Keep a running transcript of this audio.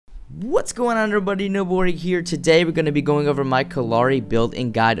What's going on, everybody? Nobori here. Today we're going to be going over my Kallari build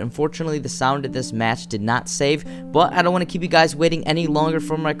and guide. Unfortunately, the sound of this match did not save, but I don't want to keep you guys waiting any longer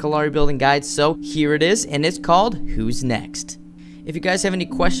for my Kallari build and guide, so here it is, and it's called Who's Next? If you guys have any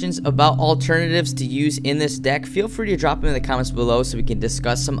questions about alternatives to use in this deck, feel free to drop them in the comments below so we can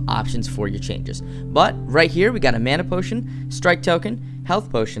discuss some options for your changes. But right here, we got a mana potion, strike token,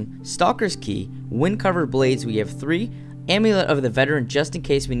 health potion, Stalker's key, Windcarver blades, we have 3, Amulet of the Veteran just in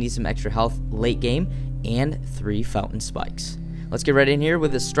case we need some extra health late game, and 3 fountain spikes. Let's get right in here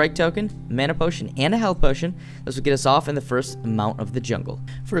with a strike token, mana potion, and a health potion. This will get us off in the first amount of the jungle.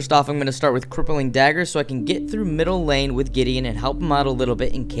 First off, I'm going to start with Crippling Dagger so I can get through middle lane with Gideon and help him out a little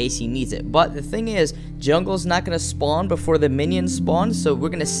bit in case he needs it. But the thing is, jungle's not going to spawn before the minions spawn, so we're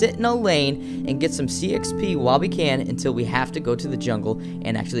going to sit in a lane and get some CXP while we can until we have to go to the jungle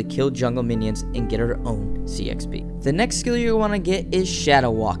and actually kill jungle minions and get our own CXP. The next skill you want to get is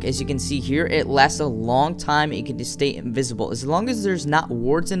Shadow Walk. As you can see here, it lasts a long time and you can just stay invisible. As long as there's not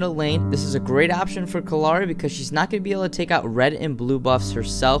wards in the lane, this is a great option for Kallari because she's not going to be able to take out red and blue buffs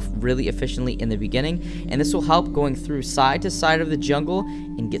herself really efficiently in the beginning, and this will help going through side to side of the jungle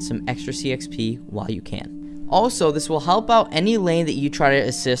and get some extra CXP while you can. Also, this will help out any lane that you try to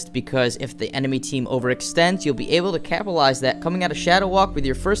assist because if the enemy team overextends, you'll be able to capitalize that. Coming out of Shadow Walk with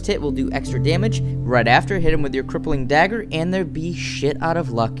your first hit will do extra damage. Right after, hit them with your Crippling Dagger and they'll be shit out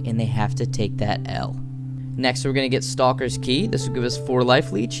of luck and they have to take that L. Next, we're going to get Stalker's Key. This will give us 4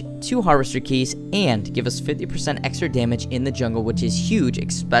 Life Leech, 2 Harvester Keys, and give us 50% extra damage in the jungle, which is huge,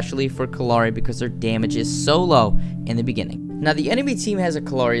 especially for Kallari because their damage is so low in the beginning. Now, the enemy team has a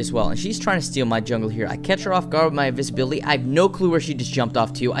Kallari as well, and she's trying to steal my jungle here. I catch her off guard with my invisibility. I have no clue where she just jumped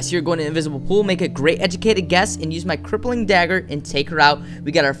off to. I see her going to invisible pool, make a great educated guess, and use my Crippling Dagger and take her out.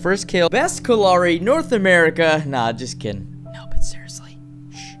 We got our first kill. Best Kallari, North America. Nah, just kidding. No, but seriously.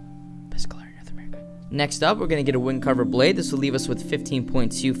 Next up, we're going to get a Windcarver Blade. This will leave us with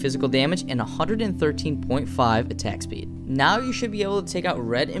 15.2 physical damage and 113.5 attack speed. Now you should be able to take out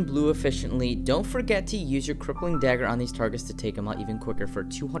red and blue efficiently. Don't forget to use your Crippling Dagger on these targets to take them out even quicker for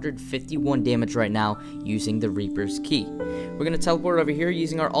 251 damage right now using the Reaper's Key. We're going to teleport over here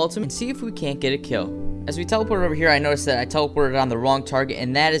using our ultimate and see if we can't get a kill. As we teleport over here, I noticed that I teleported on the wrong target,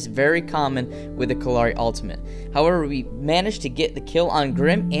 and that is very common with the Kallari ultimate. However, we managed to get the kill on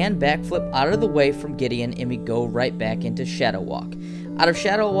Grim and backflip out of the way from Gideon, and we go right back into Shadow Walk. Out of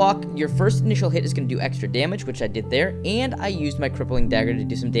Shadow Walk, your first initial hit is going to do extra damage, which I did there, and I used my Crippling Dagger to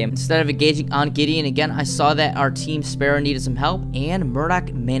do some damage. Instead of engaging on Gideon again, I saw that our team Sparrow needed some help, and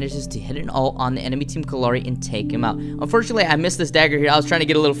Murdoch manages to hit an ult on the enemy team Kallari and take him out. Unfortunately, I missed this dagger here. I was trying to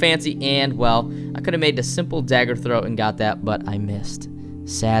get a little fancy, and, well, I could have made a simple dagger throw and got that, but I missed.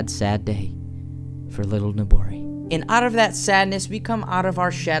 Sad, sad day for little Nobori. And out of that sadness, we come out of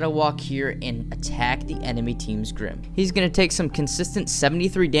our Shadow Walk here and attack the enemy team's Grim. He's going to take some consistent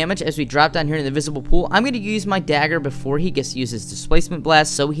 73 damage as we drop down here in the visible pool. I'm going to use my dagger before he gets to use his Displacement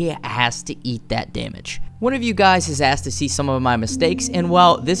Blast, so he has to eat that damage. One of you guys has asked to see some of my mistakes, and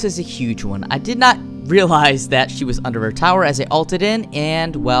well, this is a huge one. I did not realize that she was under her tower as I ulted in,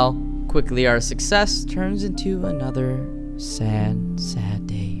 and well, quickly our success turns into another sad, sad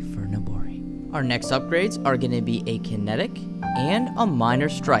day. Our next upgrades are going to be a Kinetic and a Minor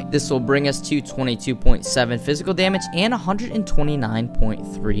Strike. This will bring us to 22.7 physical damage and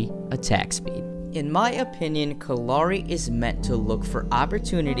 129.3 attack speed. In my opinion, Kallari is meant to look for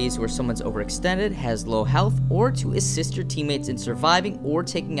opportunities where someone's overextended, has low health, or to assist your teammates in surviving or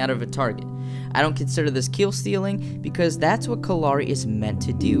taking out of a target. I don't consider this kill stealing because that's what Kallari is meant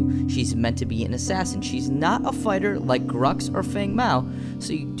to do. She's meant to be an assassin. She's not a fighter like Grux or Feng Mao,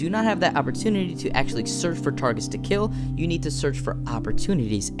 so you do not have that opportunity to actually search for targets to kill. You need to search for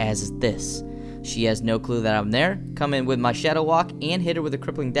opportunities as this. She has no clue that I'm there. Come in with my Shadow Walk and hit her with a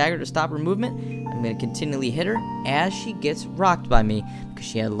Crippling Dagger to stop her movement. I'm going to continually hit her as she gets rocked by me because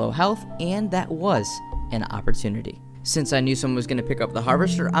she had low health, and that was an opportunity. Since I knew someone was going to pick up the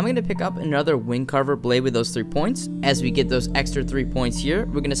Harvester, I'm going to pick up another Windcarver Blade with those 3 points. As we get those extra 3 points here,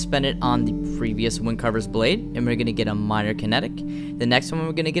 we're going to spend it on the previous Windcarver's Blade, and we're going to get a Minor Kinetic. The next one,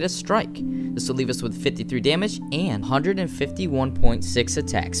 we're going to get a Strike. This will leave us with 53 damage and 151.6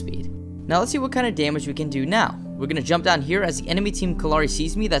 attack speed. Now let's see what kind of damage we can do now. We're going to jump down here as the enemy team Kallari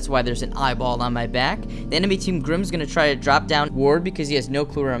sees me. That's why there's an eyeball on my back. The enemy team Grim's going to try to drop down ward because he has no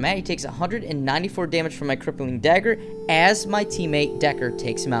clue where I'm at. He takes 194 damage from my Crippling Dagger as my teammate Decker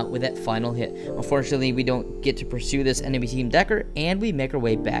takes him out with that final hit. Unfortunately, we don't get to pursue this enemy team Decker, and we make our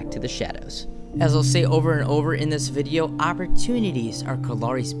way back to the shadows. As I'll say over and over in this video, opportunities are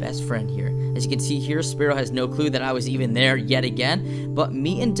Kallari's best friend here. As you can see here, Sparrow has no clue that I was even there yet again, but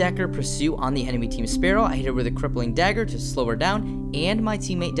me and Decker pursue on the enemy team Sparrow. I hit her with a crippling dagger to slow her down, and my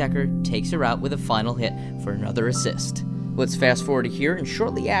teammate Decker takes her out with a final hit for another assist. Let's fast forward to here, and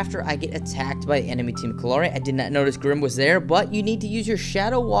shortly after, I get attacked by the enemy team Kallari. I did not notice Grim was there, but you need to use your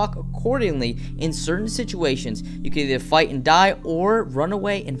Shadow Walk accordingly in certain situations. You can either fight and die, or run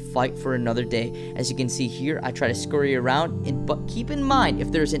away and fight for another day. As you can see here, I try to scurry around, but keep in mind,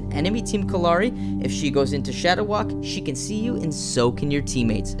 if there's an enemy team Kallari, if she goes into Shadow Walk, she can see you, and so can your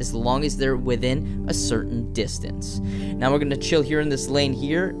teammates, as long as they're within a certain distance. Now we're going to chill here in this lane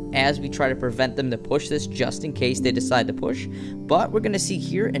here, as we try to prevent them to push this, just in case they decide to push. But we're going to see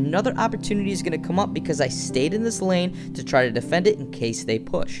here another opportunity is going to come up because I stayed in this lane to try to defend it in case they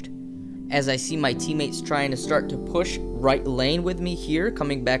pushed. As I see my teammates trying to start to push right lane with me here,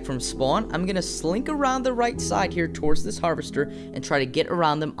 coming back from spawn, I'm going to slink around the right side here towards this harvester and try to get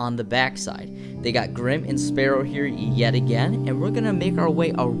around them on the back side. They got Grim and Sparrow here yet again, and we're going to make our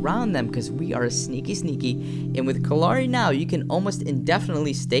way around them because we are sneaky. And with Kallari now, you can almost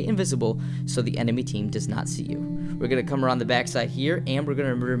indefinitely stay invisible so the enemy team does not see you. We're going to come around the backside here, and we're going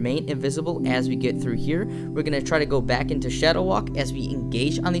to remain invisible as we get through here. We're going to try to go back into Shadow Walk as we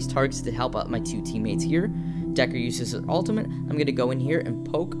engage on these targets to help out my two teammates here. Decker uses his ultimate. I'm going to go in here and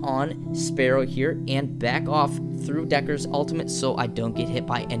poke on Sparrow here and back off through Decker's ultimate so I don't get hit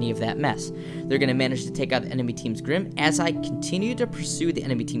by any of that mess. They're going to manage to take out the enemy team's Grim as I continue to pursue the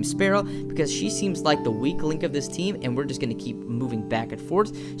enemy team's Sparrow because she seems like the weak link of this team, and we're just going to keep moving back and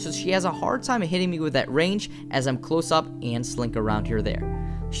forth. So she has a hard time hitting me with that range as I'm close up and slink around here there.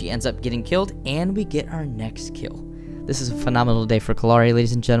 She ends up getting killed, and we get our next kill. This is a phenomenal day for Kallari,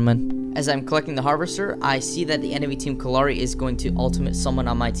 ladies and gentlemen. As I'm collecting the Harvester, I see that the enemy team Kallari is going to ultimate someone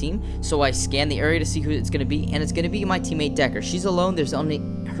on my team, so I scan the area to see who it's going to be, and it's going to be my teammate Decker. She's alone, there's only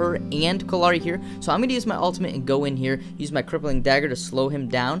her and Kallari here, so I'm going to use my ultimate and go in here, use my crippling dagger to slow him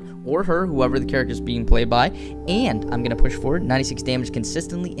down, or her, whoever the character is being played by, and I'm going to push forward, 96 damage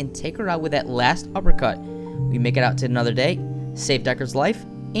consistently, and take her out with that last uppercut. We make it out to another day, save Decker's life,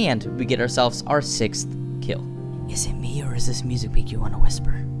 and we get ourselves our 6th kill. Is it me, or is this music make you want to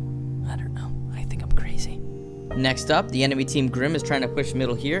whisper? I don't know. I think I'm crazy. Next up, the enemy team Grim is trying to push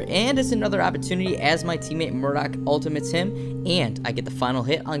middle here, and it's another opportunity as my teammate Murdoch ultimates him, and I get the final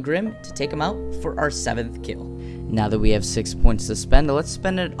hit on Grim to take him out for our 7th kill. Now that we have 6 points to spend, let's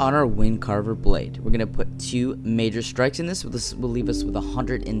spend it on our Windcarver Blade. We're going to put 2 major strikes in this. This will leave us with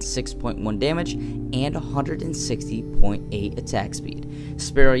 106.1 damage and 160.8 attack speed.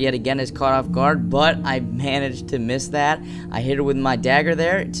 Sparrow yet again is caught off guard, but I managed to miss that. I hit her with my dagger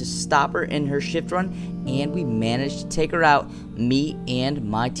there to stop her in her shift run, and we managed to take her out, me and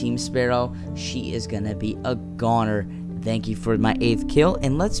my team Sparrow. She is going to be a goner. Thank you for my 8th kill,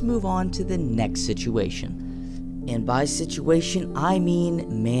 and let's move on to the next situation. And by situation, I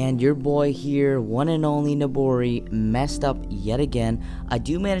mean, man, your boy here, one and only Nabori, messed up yet again. I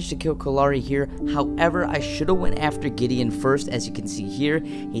do manage to kill Kallari here. However, I should have went after Gideon first. As you can see here,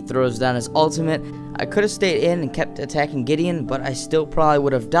 he throws down his ultimate. I could have stayed in and kept attacking Gideon, but I still probably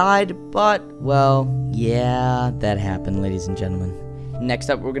would have died. But, well, yeah, that happened, ladies and gentlemen. Next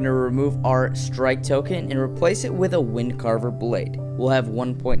up, we're going to remove our strike token and replace it with a Windcarver Blade. We'll have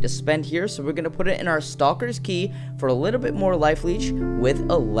 1 point to spend here, so we're going to put it in our Stalker's Key for a little bit more life leech with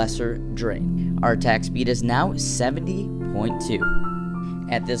a lesser drain. Our attack speed is now 70.2.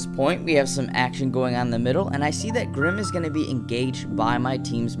 At this point, we have some action going on in the middle, and I see that Grim is going to be engaged by my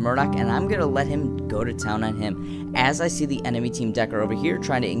team's Murdoch, and I'm going to let him go to town on him. As I see the enemy team Decker over here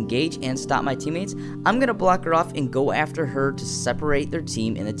trying to engage and stop my teammates, I'm going to block her off and go after her to separate their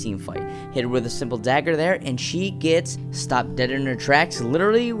team in a team fight. Hit her with a simple dagger there, and she gets stopped dead in her tracks,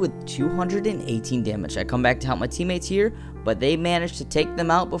 literally with 218 damage. I come back to help my teammates here, but they managed to take them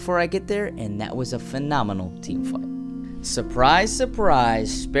out before I get there, and that was a phenomenal team fight. Surprise,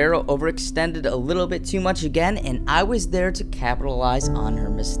 surprise, Sparrow overextended a little bit too much again, and I was there to capitalize on her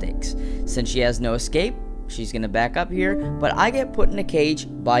mistakes. Since she has no escape, she's going to back up here, but I get put in a cage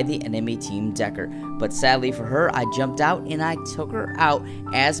by the enemy team Decker. But sadly for her, I jumped out and I took her out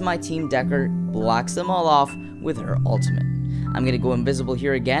as my team Decker blocks them all off with her ultimate. I'm going to go invisible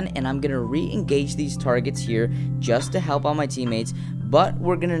here again, and I'm going to re-engage these targets here just to help out my teammates. But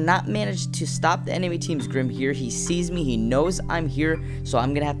we're going to not manage to stop the enemy team's Grim here. He sees me, he knows I'm here, so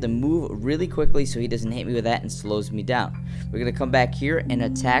I'm going to have to move really quickly so he doesn't hit me with that and slows me down. We're going to come back here and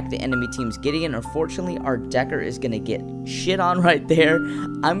attack the enemy team's Gideon. Unfortunately, our Decker is going to get shit on right there.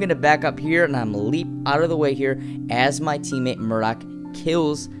 I'm going to back up here, and I'm going to leap out of the way here as my teammate Murdoch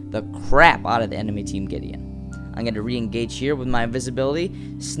kills the crap out of the enemy team Gideon. I'm going to re-engage here with my invisibility,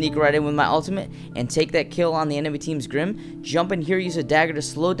 sneak right in with my ultimate, and take that kill on the enemy team's Grim. Jump in here, use a dagger to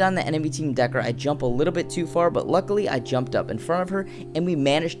slow down the enemy team Decker. I jump a little bit too far, but luckily I jumped up in front of her, and we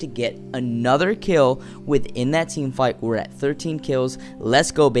managed to get another kill within that team fight. We're at 13 kills.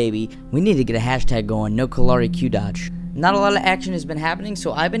 Let's go, baby. We need to get a hashtag going, no Kallari Q dodge. Not a lot of action has been happening,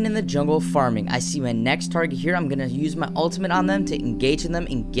 so I've been in the jungle farming. I see my next target here. I'm going to use my ultimate on them to engage in them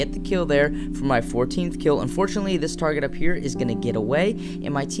and get the kill there for my 14th kill. Unfortunately, this target up here is going to get away,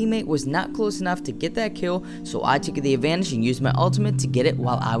 and my teammate was not close enough to get that kill, so I took the advantage and used my ultimate to get it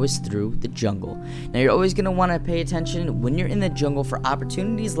while I was through the jungle. Now, you're always going to want to pay attention when you're in the jungle for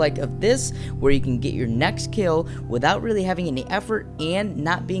opportunities like of this, where you can get your next kill without really having any effort and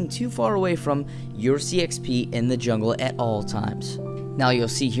not being too far away from your CXP in the jungle at all times. Now you'll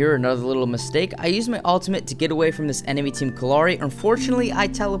see here another little mistake. I used my ultimate to get away from this enemy team Kallari. Unfortunately, I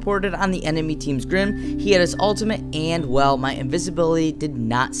teleported on the enemy team's Grim. He had his ultimate, and well, my invisibility did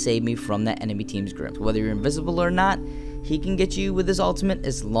not save me from that enemy team's Grim. Whether you're invisible or not, he can get you with his ultimate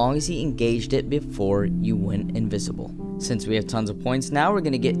as long as he engaged it before you went invisible. Since we have tons of points now, we're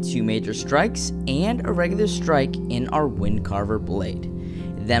going to get 2 major strikes and a regular strike in our Windcarver Blade.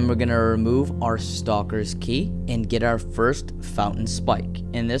 Then we're going to remove our Stalker's key and get our first Fountain Spike.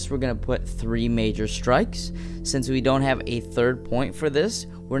 In this, we're going to put 3 major strikes. Since we don't have a third point for this,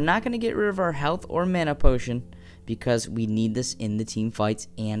 we're not going to get rid of our health or mana potion because we need this in the team fights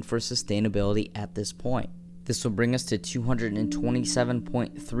and for sustainability at this point. This will bring us to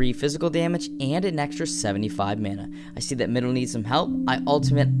 227.3 physical damage and an extra 75 mana. I see that middle needs some help. I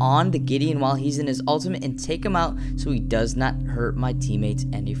ultimate on the Gideon while he's in his ultimate and take him out so he does not hurt my teammates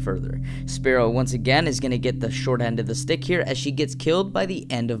any further. Sparrow once again is going to get the short end of the stick here as she gets killed by the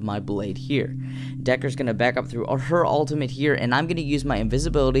end of my blade here. Decker's going to back up through her ultimate here, and I'm going to use my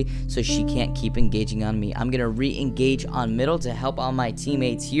invisibility so she can't keep engaging on me. I'm going to re-engage on middle to help out my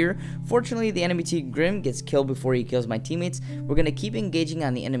teammates here. Fortunately, the enemy team Grim gets killed before he kills my teammates. We're going to keep engaging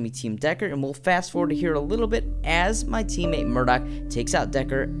on the enemy team Decker, and we'll fast forward to here a little bit as my teammate Murdoch takes out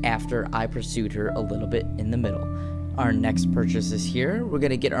Decker after I pursued her a little bit in the middle. Our next purchase is here. We're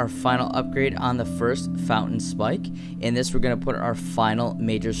going to get our final upgrade on the first Fountain Spike. In this, we're going to put our final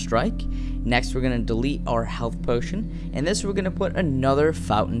major strike. Next, we're going to delete our health potion. In this, we're going to put another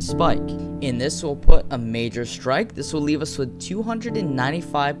Fountain Spike. In this, we'll put a major strike. This will leave us with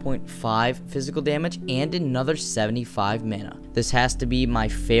 295.5 physical damage and another 75 mana. This has to be my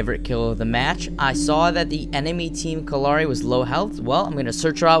favorite kill of the match. I saw that the enemy team Kallari was low health. Well, I'm going to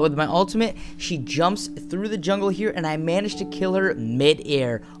search her out with my ultimate. She jumps through the jungle here, and I managed to kill her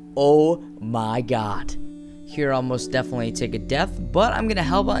mid-air. Oh my god. Here I'll most definitely take a death, but I'm going to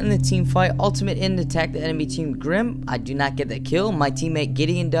help out in the team fight. Ultimate in to attack the enemy team Grim. I do not get that kill. My teammate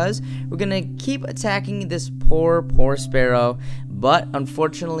Gideon does. We're going to keep attacking this poor Sparrow, but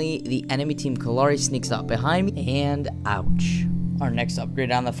unfortunately the enemy team Kallari sneaks out behind me, and ouch. Our next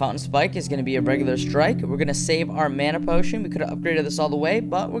upgrade on the Fountain Spike is going to be a regular strike. We're going to save our mana potion. We could have upgraded this all the way,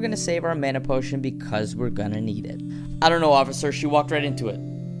 but we're going to save our mana potion because we're going to need it. I don't know, officer. She walked right into it.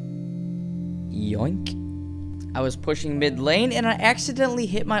 Yoink. I was pushing mid lane and I accidentally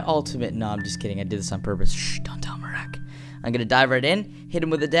hit my ultimate. No, I'm just kidding. I did this on purpose. Shh, don't tell Murdoch. I'm going to dive right in, hit him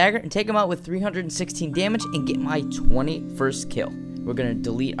with a dagger, and take him out with 316 damage and get my 21st kill. We're going to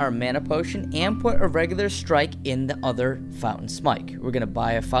delete our mana potion and put a regular strike in the other Fountain Spike. We're going to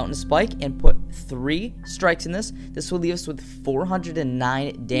buy a Fountain Spike and put 3 strikes in this. This will leave us with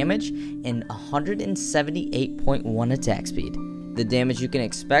 409 damage and 178.1 attack speed. The damage you can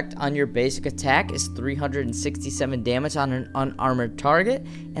expect on your basic attack is 367 damage on an unarmored target,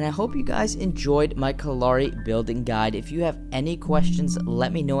 and I hope you guys enjoyed my Kallari building guide. If you have any questions,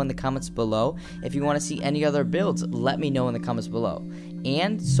 let me know in the comments below. If you want to see any other builds, let me know in the comments below.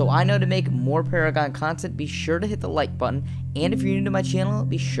 And so I know to make more Paragon content, be sure to hit the like button, and if you're new to my channel,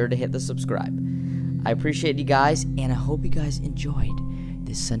 be sure to hit the subscribe. I appreciate you guys, and I hope you guys enjoyed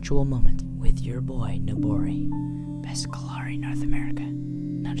this sensual moment with your boy Nobori. Best Kallari North America.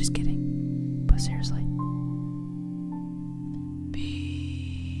 No, just kidding. But seriously.